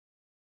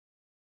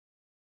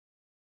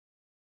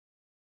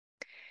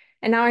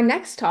And now our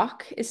next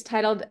talk is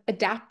titled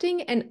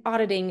Adapting and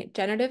Auditing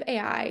Generative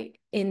AI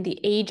in the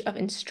Age of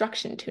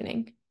Instruction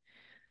Tuning.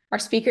 Our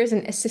speaker is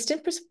an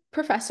assistant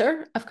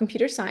professor of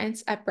computer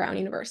science at Brown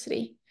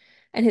University,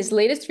 and his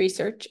latest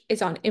research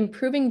is on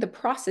improving the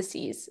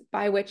processes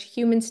by which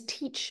humans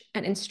teach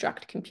and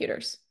instruct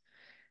computers.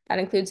 That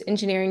includes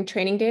engineering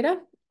training data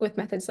with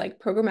methods like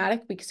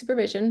programmatic weak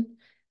supervision,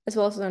 as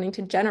well as learning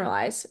to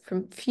generalize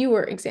from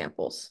fewer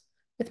examples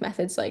with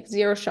methods like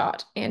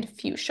zero-shot and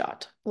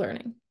few-shot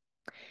learning.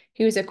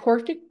 He was a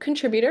core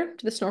contributor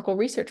to the Snorkel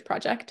research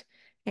project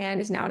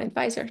and is now an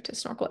advisor to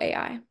Snorkel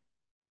AI.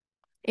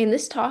 In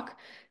this talk,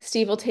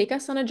 Steve will take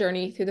us on a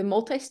journey through the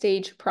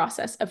multi-stage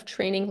process of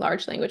training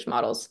large language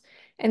models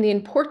and the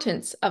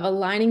importance of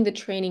aligning the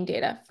training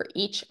data for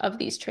each of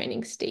these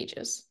training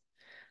stages.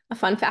 A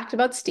fun fact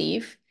about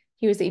Steve,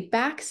 he was a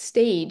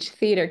backstage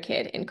theater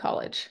kid in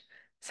college.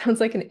 Sounds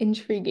like an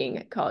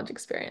intriguing college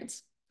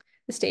experience.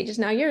 The stage is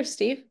now yours,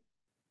 Steve.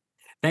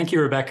 Thank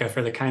you, Rebecca,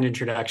 for the kind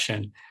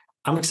introduction.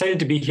 I'm excited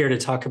to be here to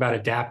talk about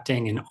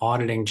adapting and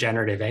auditing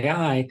generative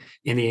AI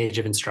in the age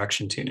of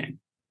instruction tuning.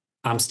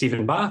 I'm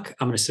Stephen Bach.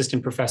 I'm an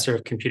assistant professor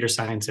of computer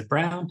science at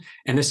Brown,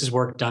 and this is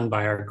work done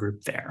by our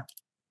group there.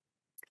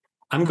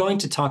 I'm going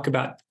to talk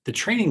about the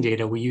training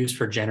data we use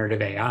for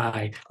generative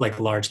AI, like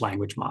large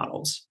language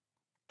models.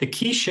 The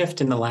key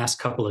shift in the last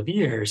couple of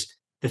years,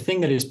 the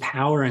thing that is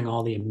powering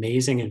all the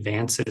amazing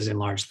advances in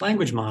large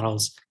language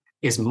models,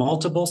 is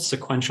multiple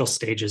sequential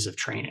stages of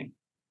training.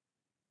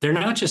 They're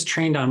not just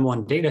trained on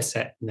one data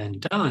set and then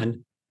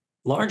done.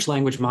 Large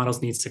language models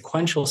need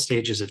sequential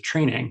stages of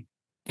training.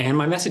 And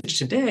my message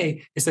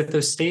today is that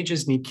those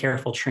stages need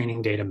careful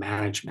training data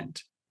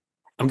management.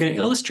 I'm going to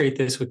illustrate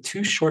this with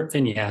two short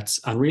vignettes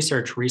on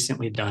research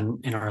recently done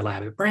in our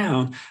lab at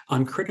Brown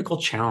on critical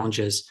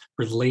challenges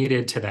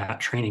related to that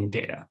training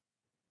data.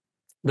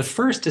 The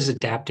first is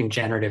adapting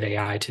generative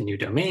AI to new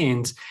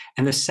domains,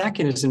 and the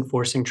second is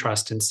enforcing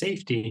trust and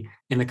safety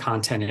in the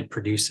content it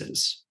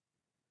produces.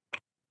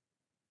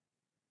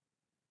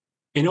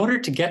 In order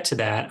to get to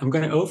that, I'm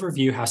going to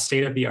overview how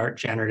state-of-the-art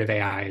generative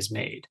AI is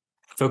made,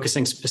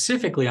 focusing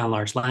specifically on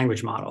large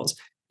language models,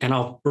 and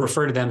I'll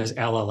refer to them as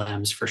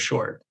LLMs for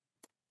short.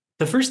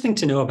 The first thing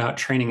to know about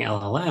training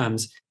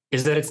LLMs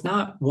is that it's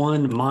not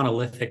one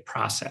monolithic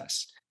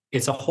process.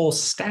 It's a whole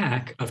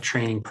stack of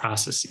training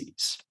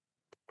processes.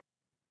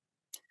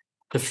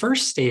 The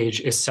first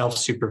stage is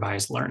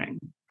self-supervised learning.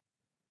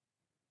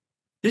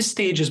 This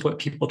stage is what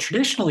people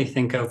traditionally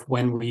think of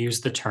when we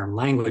use the term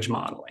language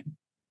modeling.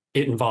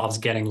 It involves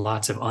getting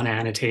lots of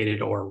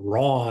unannotated or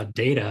raw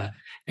data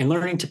and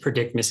learning to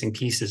predict missing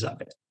pieces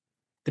of it.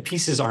 The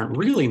pieces aren't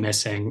really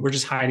missing, we're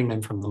just hiding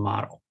them from the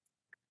model.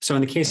 So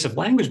in the case of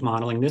language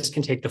modeling, this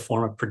can take the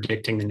form of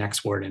predicting the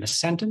next word in a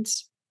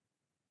sentence.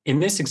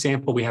 In this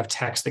example, we have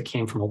text that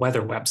came from a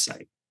weather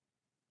website.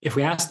 If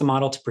we ask the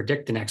model to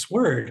predict the next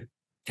word,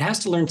 it has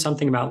to learn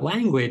something about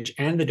language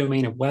and the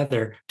domain of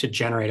weather to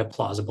generate a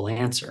plausible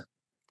answer.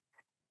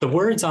 The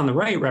words on the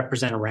right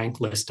represent a ranked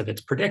list of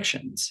its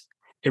predictions.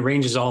 It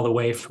ranges all the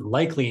way from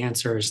likely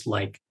answers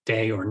like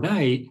day or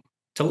night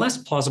to less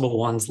plausible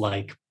ones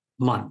like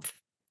month.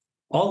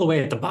 All the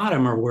way at the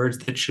bottom are words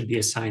that should be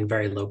assigned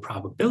very low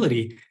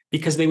probability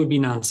because they would be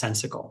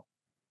nonsensical.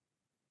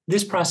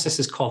 This process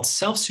is called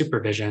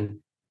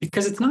self-supervision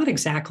because it's not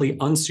exactly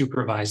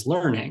unsupervised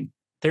learning.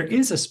 There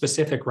is a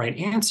specific right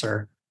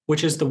answer,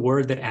 which is the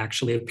word that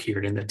actually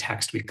appeared in the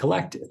text we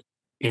collected.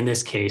 In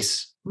this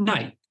case,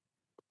 night.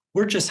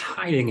 We're just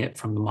hiding it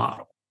from the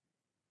model.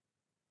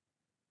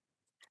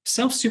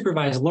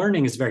 Self-supervised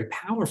learning is very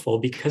powerful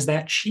because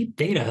that cheap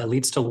data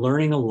leads to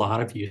learning a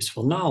lot of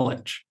useful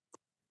knowledge.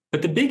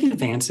 But the big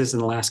advances in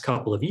the last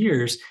couple of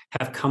years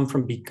have come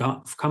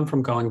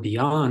from going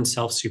beyond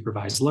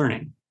self-supervised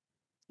learning.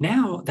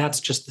 Now, that's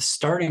just the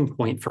starting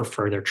point for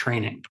further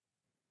training.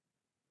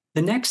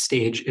 The next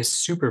stage is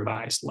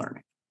supervised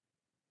learning.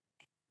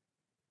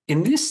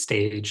 In this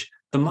stage,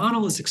 the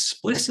model is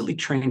explicitly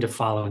trained to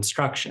follow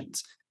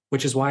instructions,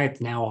 which is why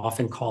it's now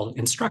often called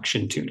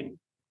instruction tuning.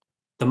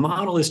 The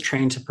model is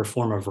trained to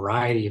perform a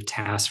variety of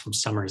tasks from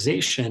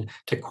summarization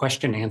to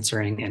question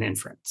answering and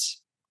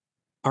inference.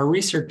 Our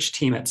research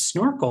team at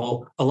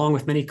Snorkel, along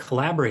with many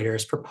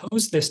collaborators,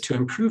 proposed this to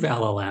improve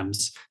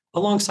LLMs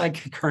alongside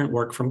concurrent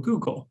work from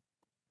Google.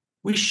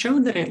 We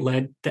showed that it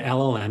led the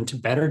LLM to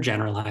better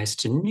generalize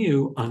to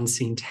new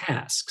unseen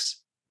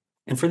tasks.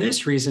 And for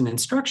this reason,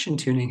 instruction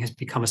tuning has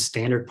become a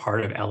standard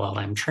part of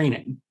LLM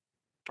training.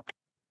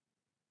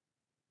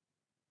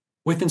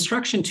 With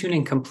instruction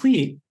tuning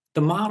complete,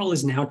 the model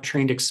is now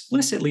trained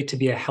explicitly to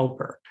be a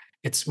helper.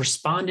 It's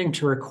responding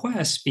to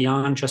requests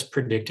beyond just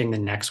predicting the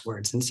next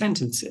words and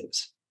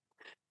sentences.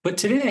 But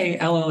today,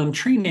 LLM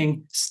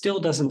training still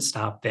doesn't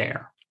stop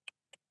there.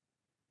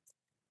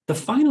 The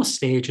final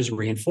stage is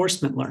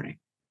reinforcement learning.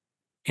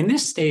 In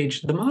this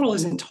stage, the model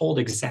isn't told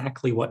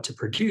exactly what to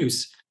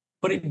produce,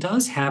 but it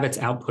does have its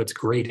outputs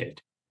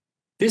graded.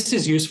 This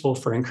is useful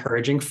for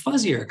encouraging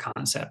fuzzier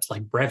concepts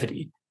like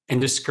brevity and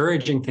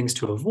discouraging things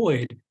to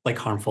avoid like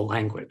harmful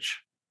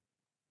language.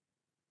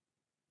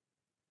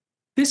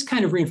 This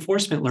kind of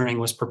reinforcement learning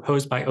was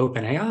proposed by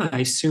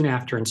OpenAI soon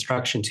after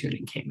instruction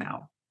tuning came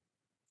out.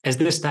 As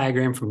this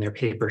diagram from their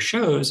paper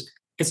shows,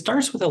 it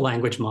starts with a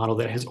language model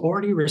that has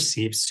already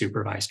received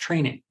supervised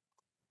training.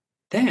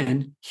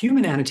 Then,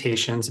 human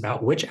annotations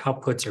about which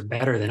outputs are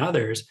better than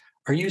others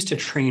are used to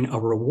train a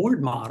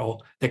reward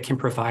model that can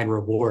provide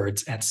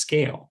rewards at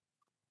scale.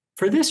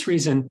 For this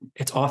reason,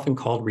 it's often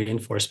called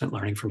reinforcement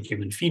learning from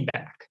human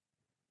feedback.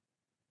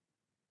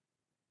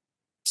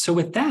 So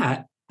with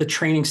that, the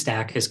training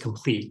stack is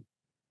complete.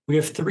 We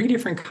have 3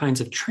 different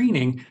kinds of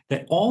training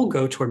that all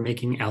go toward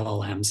making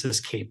LLMs as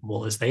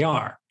capable as they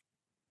are.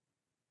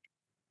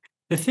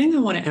 The thing I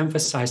want to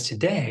emphasize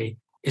today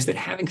is that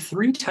having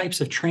 3 types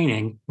of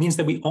training means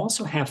that we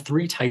also have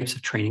 3 types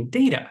of training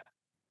data.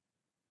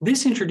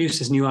 This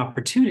introduces new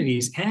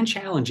opportunities and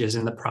challenges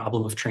in the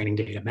problem of training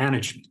data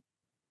management.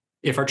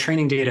 If our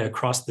training data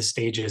across the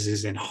stages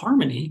is in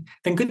harmony,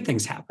 then good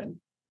things happen.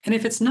 And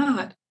if it's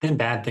not, then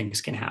bad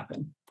things can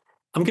happen.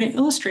 I'm going to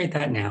illustrate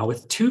that now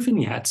with 2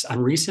 vignettes on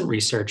recent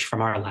research from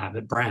our lab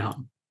at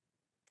Brown.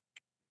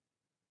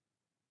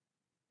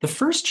 The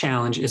first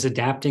challenge is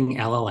adapting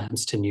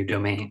LLMs to new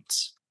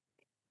domains.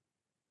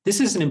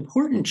 This is an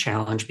important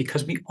challenge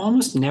because we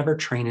almost never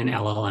train an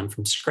LLM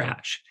from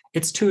scratch.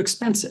 It's too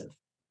expensive.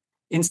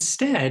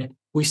 Instead,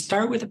 we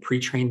start with a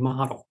pre-trained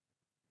model.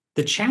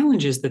 The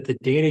challenge is that the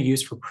data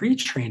used for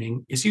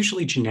pre-training is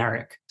usually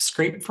generic,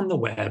 scraped from the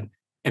web,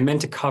 and meant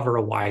to cover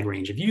a wide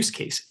range of use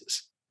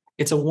cases.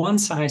 It's a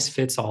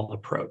one-size-fits-all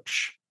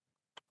approach.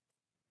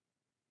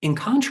 In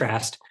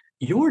contrast,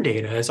 your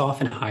data is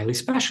often highly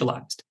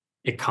specialized.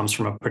 It comes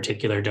from a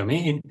particular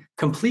domain,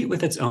 complete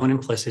with its own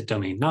implicit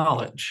domain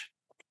knowledge.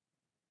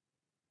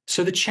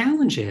 So the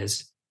challenge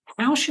is,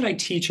 how should I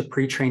teach a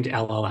pre-trained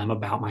LLM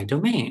about my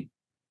domain?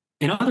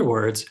 In other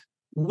words,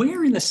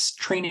 where in the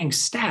training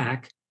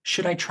stack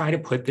should I try to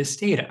put this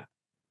data?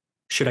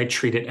 Should I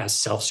treat it as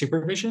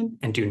self-supervision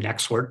and do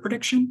next word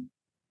prediction?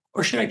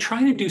 Or should I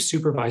try to do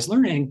supervised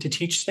learning to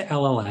teach the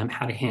LLM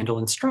how to handle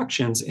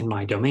instructions in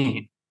my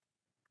domain?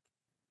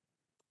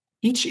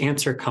 Each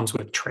answer comes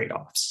with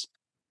trade-offs.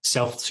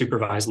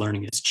 Self-supervised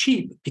learning is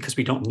cheap because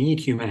we don't need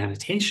human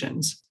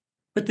annotations,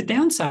 but the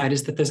downside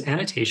is that those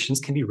annotations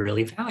can be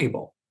really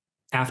valuable.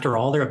 After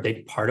all, they're a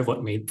big part of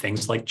what made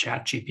things like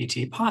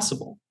ChatGPT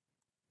possible.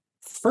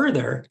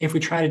 Further, if we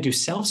try to do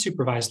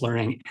self-supervised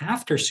learning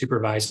after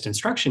supervised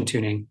instruction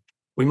tuning,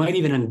 we might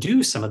even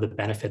undo some of the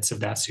benefits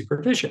of that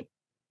supervision.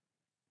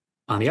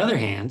 On the other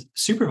hand,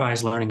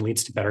 supervised learning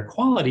leads to better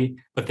quality,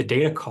 but the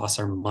data costs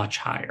are much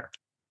higher.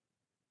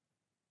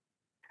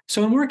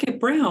 So in work at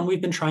Brown,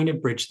 we've been trying to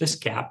bridge this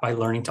gap by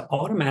learning to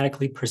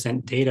automatically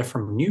present data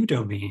from new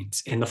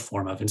domains in the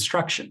form of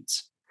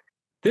instructions.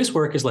 This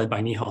work is led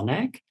by Nihal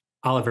Nag,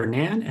 Oliver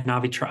Nan, and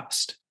Avi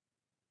Trust.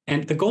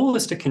 And the goal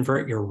is to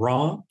convert your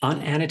raw,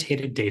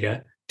 unannotated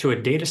data to a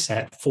data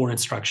set for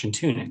instruction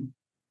tuning.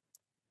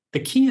 The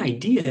key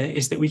idea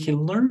is that we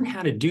can learn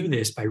how to do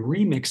this by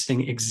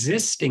remixing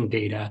existing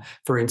data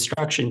for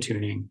instruction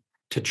tuning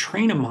to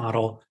train a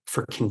model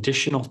for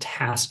conditional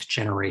task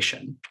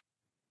generation.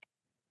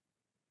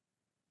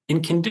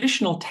 In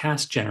conditional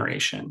task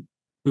generation,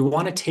 we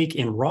want to take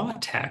in raw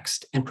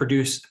text and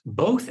produce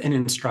both an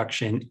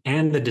instruction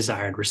and the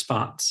desired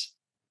response.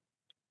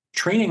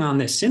 Training on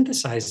this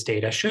synthesized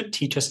data should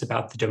teach us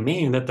about the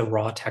domain that the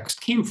raw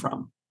text came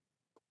from.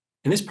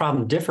 And this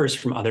problem differs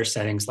from other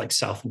settings like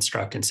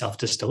self-instruct and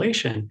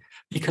self-distillation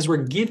because we're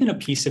given a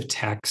piece of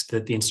text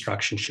that the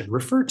instruction should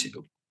refer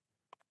to.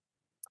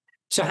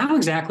 So how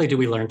exactly do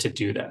we learn to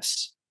do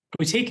this?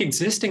 We take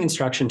existing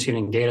instruction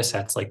tuning data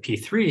sets like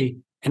P3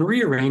 and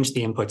rearrange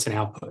the inputs and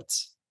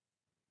outputs.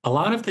 A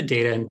lot of the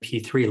data in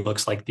P3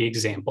 looks like the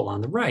example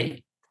on the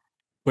right,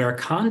 where a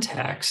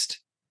context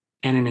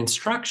and an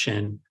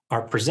instruction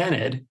are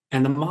presented,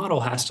 and the model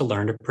has to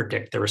learn to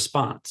predict the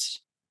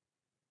response.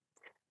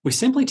 We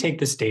simply take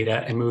this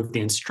data and move the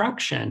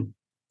instruction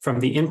from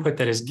the input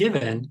that is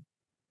given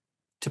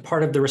to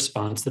part of the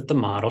response that the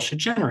model should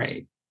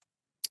generate.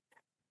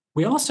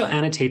 We also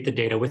annotate the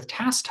data with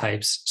task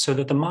types so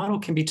that the model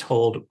can be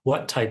told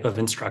what type of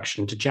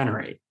instruction to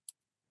generate.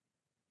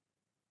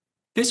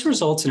 This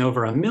results in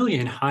over 1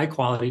 million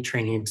high-quality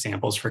training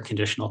examples for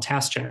conditional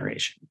task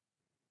generation.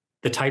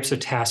 The types of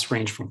tasks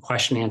range from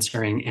question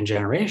answering and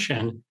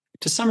generation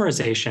to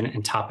summarization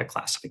and topic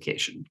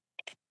classification.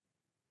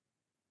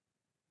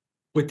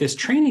 With this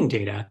training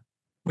data,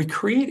 we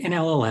create an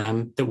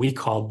LLM that we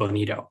call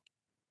Bonito.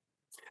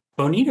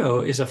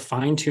 Bonito is a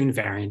fine-tuned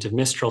variant of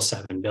Mistral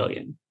 7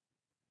 billion.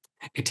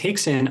 It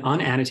takes in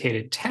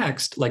unannotated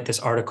text like this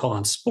article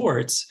on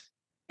sports,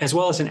 as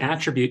well as an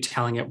attribute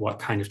telling it what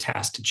kind of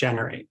task to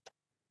generate.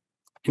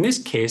 In this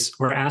case,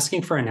 we're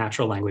asking for a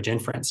natural language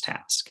inference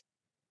task.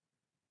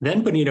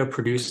 Then Bonito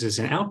produces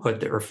an output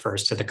that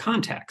refers to the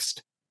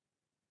context.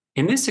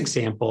 In this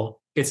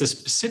example, it's a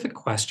specific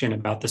question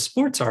about the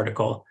sports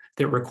article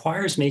that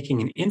requires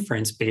making an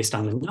inference based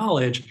on the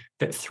knowledge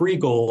that 3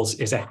 goals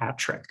is a hat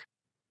trick.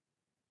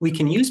 We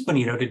can use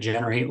Bonito to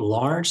generate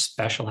large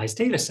specialized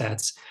data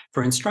sets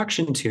for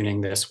instruction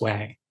tuning this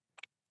way.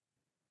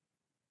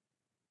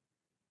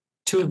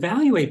 To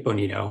evaluate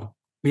Bonito,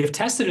 we have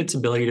tested its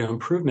ability to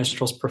improve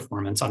Mistral's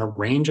performance on a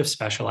range of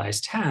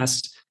specialized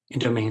tasks in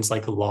domains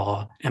like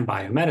law and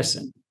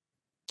biomedicine.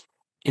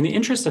 In the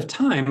interest of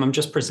time, I'm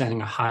just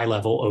presenting a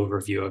high-level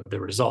overview of the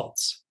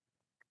results.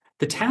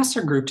 The tasks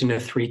are grouped into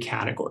 3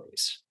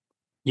 categories: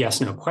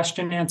 yes-no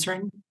question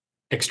answering,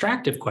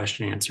 extractive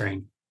question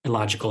answering, and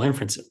logical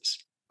inferences.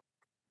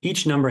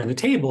 Each number in the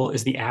table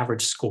is the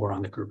average score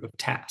on the group of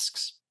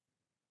tasks.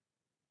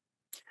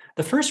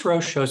 The first row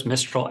shows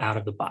Mistral out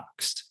of the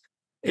box.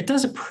 It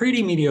does a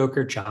pretty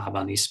mediocre job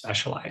on these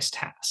specialized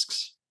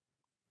tasks.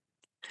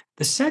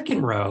 The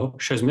second row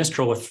shows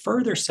Mistral with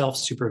further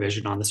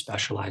self-supervision on the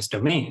specialized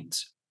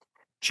domains.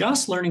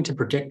 Just learning to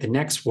predict the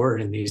next word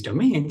in these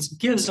domains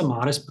gives a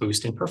modest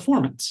boost in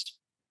performance.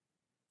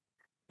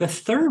 The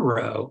third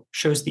row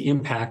shows the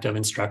impact of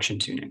instruction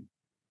tuning.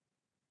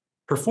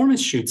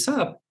 Performance shoots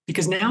up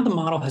because now the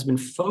model has been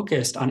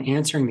focused on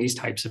answering these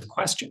types of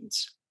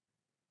questions.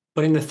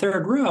 But in the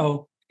third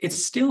row, it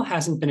still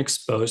hasn't been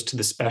exposed to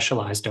the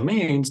specialized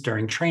domains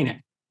during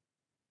training.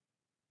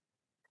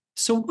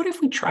 So what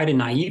if we try to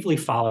naively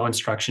follow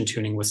instruction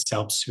tuning with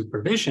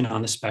self-supervision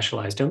on the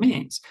specialized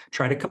domains?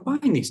 Try to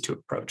combine these 2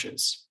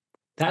 approaches.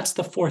 That's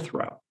the fourth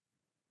row.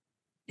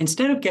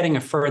 Instead of getting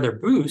a further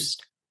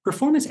boost,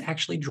 performance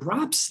actually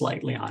drops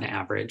slightly on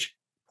average,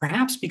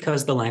 perhaps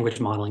because the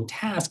language modeling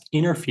task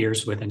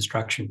interferes with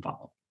instruction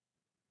follow.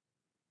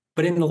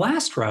 But in the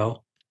last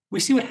row, we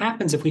see what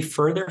happens if we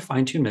further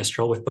fine-tune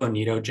Mistral with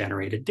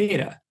Bonito-generated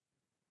data.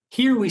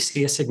 Here we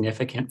see a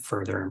significant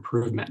further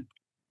improvement.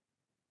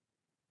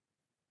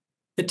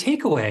 The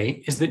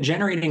takeaway is that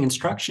generating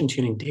instruction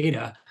tuning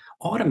data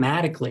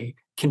automatically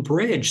can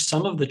bridge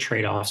some of the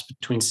trade-offs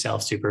between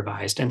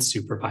self-supervised and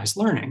supervised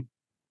learning.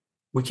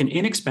 We can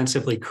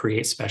inexpensively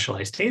create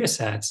specialized data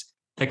sets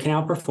that can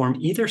outperform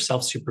either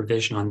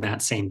self-supervision on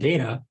that same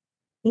data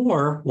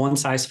or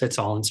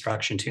one-size-fits-all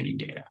instruction tuning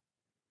data.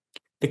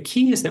 The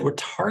key is that we're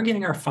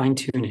targeting our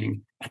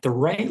fine-tuning at the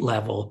right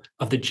level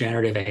of the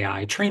generative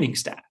AI training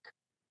stack.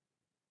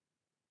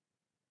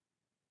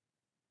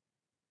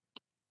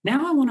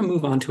 Now I want to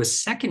move on to a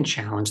second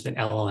challenge that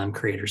LLM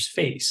creators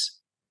face: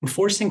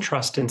 enforcing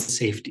trust and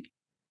safety.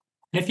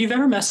 And if you've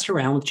ever messed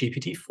around with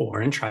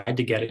GPT-4 and tried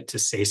to get it to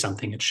say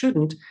something it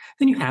shouldn't,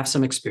 then you have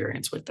some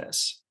experience with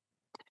this.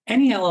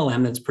 Any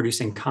LLM that's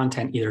producing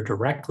content either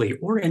directly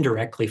or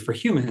indirectly for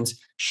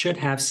humans should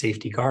have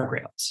safety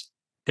guardrails.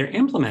 They're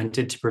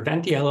implemented to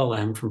prevent the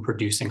LLM from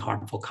producing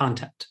harmful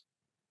content.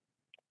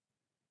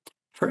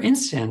 For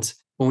instance,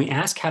 when we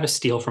ask how to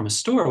steal from a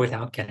store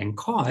without getting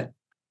caught,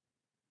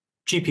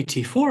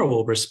 GPT-4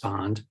 will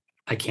respond,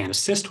 "I can't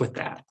assist with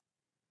that."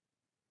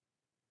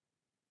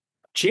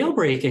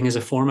 Jailbreaking is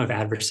a form of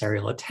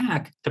adversarial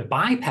attack to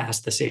bypass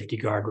the safety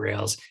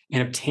guardrails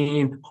and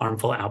obtain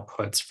harmful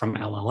outputs from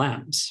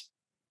LLMs.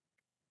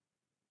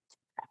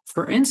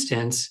 For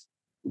instance,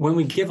 when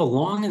we give a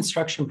long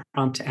instruction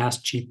prompt to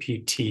ask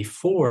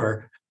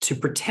GPT-4 to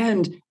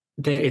pretend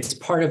that it's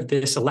part of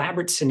this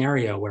elaborate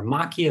scenario where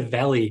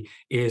Machiavelli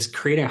is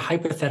creating a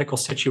hypothetical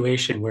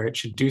situation where it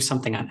should do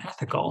something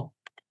unethical,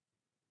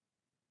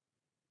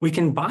 we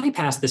can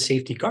bypass the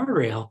safety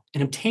guardrail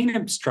and obtain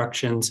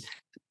instructions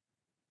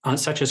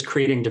such as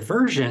creating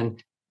diversion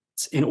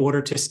in order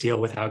to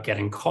steal without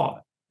getting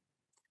caught.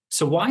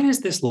 So why does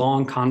this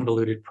long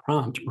convoluted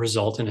prompt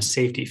result in a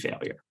safety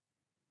failure?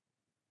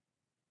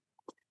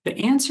 The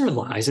answer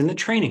lies in the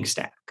training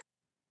stack.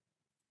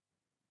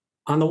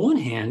 On the one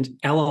hand,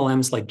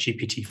 LLMs like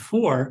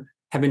GPT-4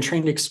 have been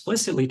trained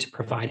explicitly to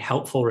provide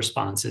helpful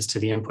responses to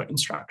the input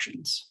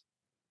instructions.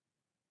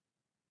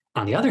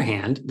 On the other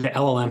hand, the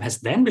LLM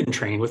has then been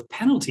trained with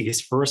penalties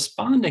for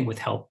responding with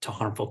help to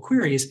harmful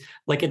queries,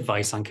 like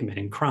advice on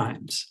committing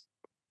crimes.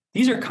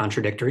 These are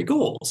contradictory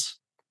goals.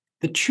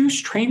 The two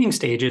training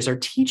stages are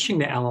teaching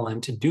the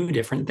LLM to do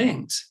different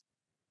things.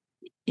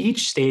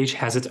 Each stage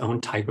has its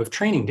own type of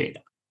training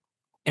data.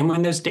 And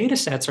when those data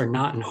sets are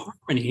not in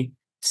harmony,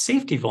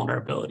 safety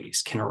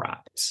vulnerabilities can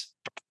arise.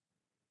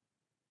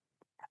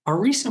 Our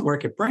recent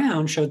work at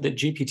Brown showed that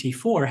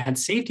GPT-4 had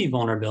safety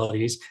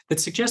vulnerabilities that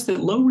suggest that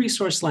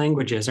low-resource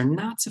languages are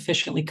not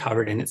sufficiently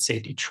covered in its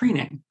safety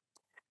training.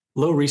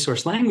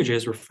 Low-resource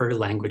languages refer to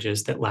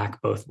languages that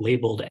lack both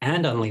labeled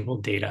and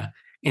unlabeled data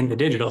in the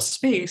digital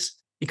space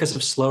because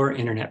of slower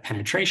internet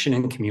penetration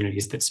in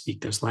communities that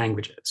speak those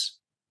languages.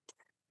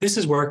 This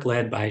is work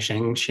led by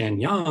Zhengxian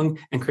Yang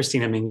and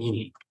Christina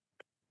Mignini.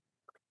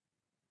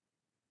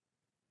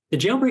 The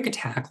jailbreak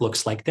attack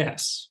looks like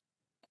this.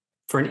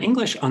 For an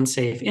English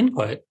unsafe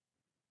input,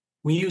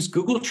 we use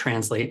Google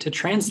Translate to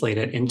translate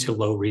it into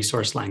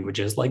low-resource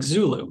languages like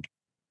Zulu.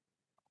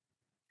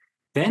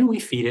 Then we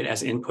feed it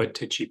as input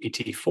to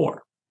GPT-4.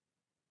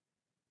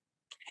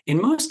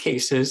 In most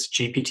cases,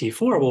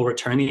 GPT-4 will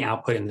return the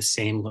output in the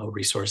same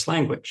low-resource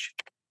language.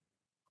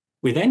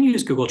 We then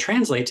use Google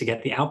Translate to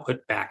get the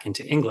output back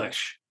into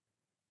English.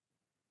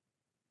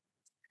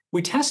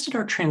 We tested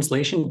our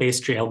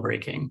translation-based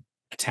jailbreaking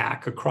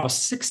attack across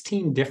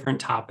 16 different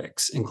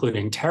topics,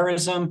 including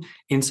terrorism,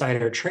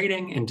 insider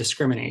trading, and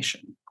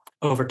discrimination.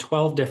 over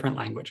 12 different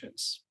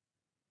languages.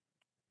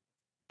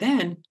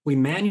 Then we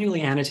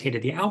manually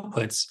annotated the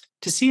outputs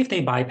to see if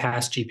they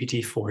bypass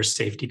GPT-4's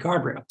safety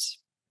guardrails.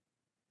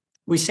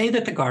 We say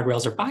that the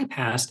guardrails are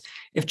bypassed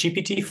if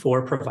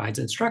GPT-4 provides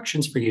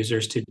instructions for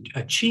users to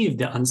achieve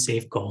the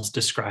unsafe goals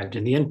described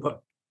in the input.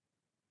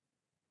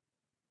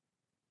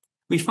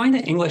 We find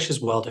that English is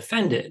well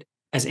defended,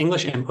 as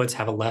English inputs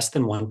have a less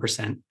than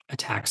 1%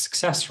 attack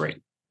success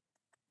rate.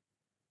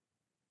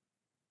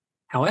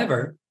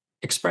 However,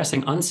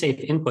 expressing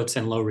unsafe inputs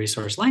in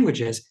low-resource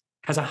languages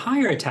has a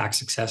higher attack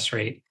success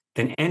rate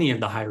than any of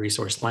the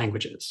high-resource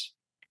languages.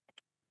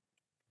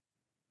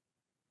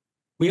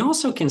 We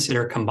also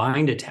consider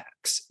combined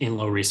attacks in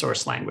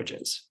low-resource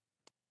languages.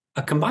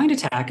 A combined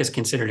attack is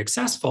considered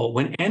successful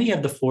when any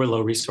of the 4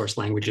 low-resource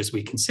languages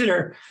we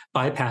consider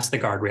bypass the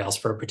guardrails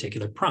for a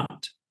particular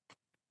prompt.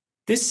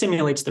 This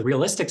simulates the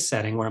realistic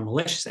setting where a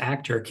malicious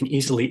actor can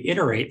easily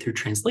iterate through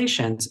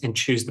translations and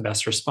choose the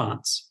best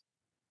response.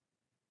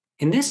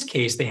 In this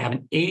case, they have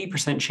an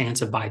 80%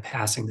 chance of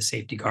bypassing the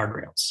safety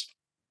guardrails.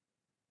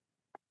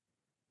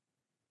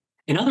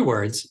 In other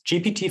words,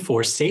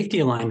 GPT-4's safety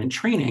alignment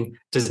training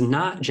does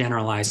not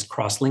generalize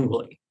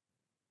cross-lingually.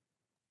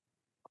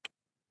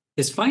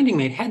 This finding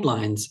made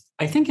headlines,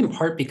 I think in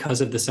part because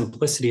of the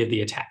simplicity of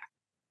the attack.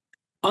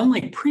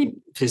 Unlike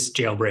previous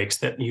jailbreaks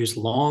that use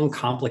long,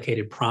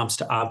 complicated prompts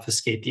to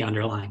obfuscate the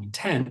underlying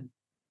intent,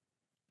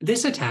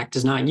 this attack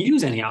does not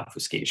use any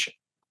obfuscation.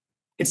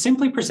 It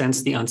simply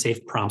presents the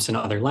unsafe prompts in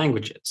other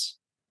languages.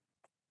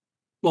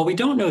 While we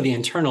don't know the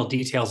internal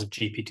details of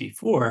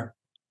GPT-4,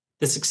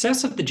 the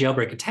success of the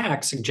jailbreak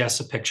attack suggests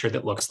a picture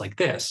that looks like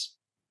this.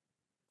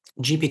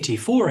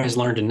 GPT-4 has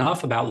learned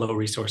enough about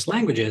low-resource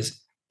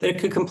languages that it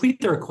could complete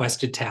the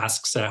requested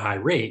tasks at a high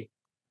rate.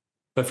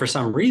 But for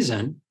some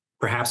reason,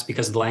 perhaps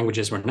because the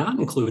languages were not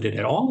included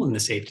at all in the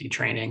safety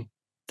training,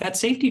 that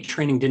safety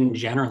training didn't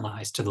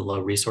generalize to the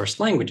low-resource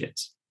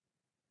languages.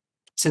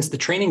 Since the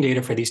training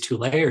data for these 2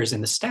 layers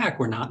in the stack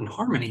were not in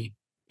harmony,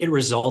 it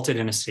resulted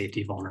in a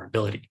safety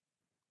vulnerability.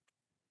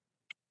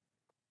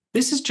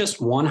 This is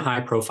just one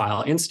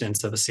high-profile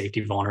instance of a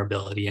safety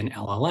vulnerability in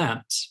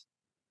LLMs.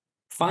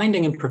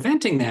 Finding and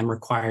preventing them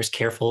requires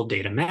careful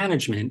data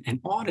management and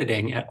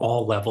auditing at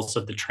all levels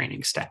of the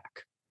training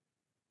stack.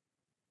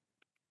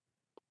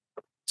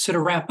 So to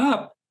wrap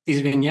up,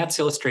 these vignettes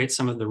illustrate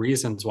some of the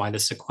reasons why the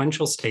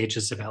sequential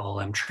stages of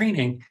LLM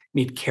training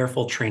need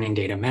careful training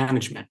data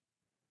management.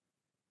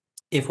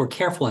 If we're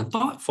careful and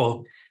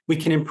thoughtful, we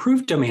can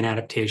improve domain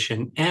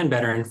adaptation and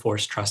better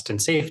enforce trust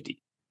and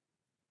safety.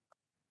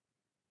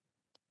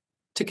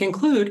 To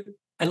conclude,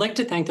 I'd like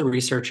to thank the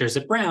researchers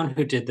at Brown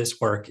who did this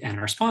work and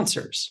our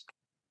sponsors.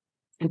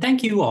 And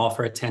thank you all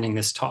for attending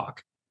this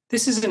talk.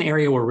 This is an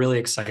area we're really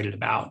excited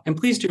about, and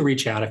please do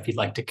reach out if you'd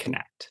like to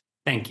connect.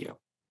 Thank you.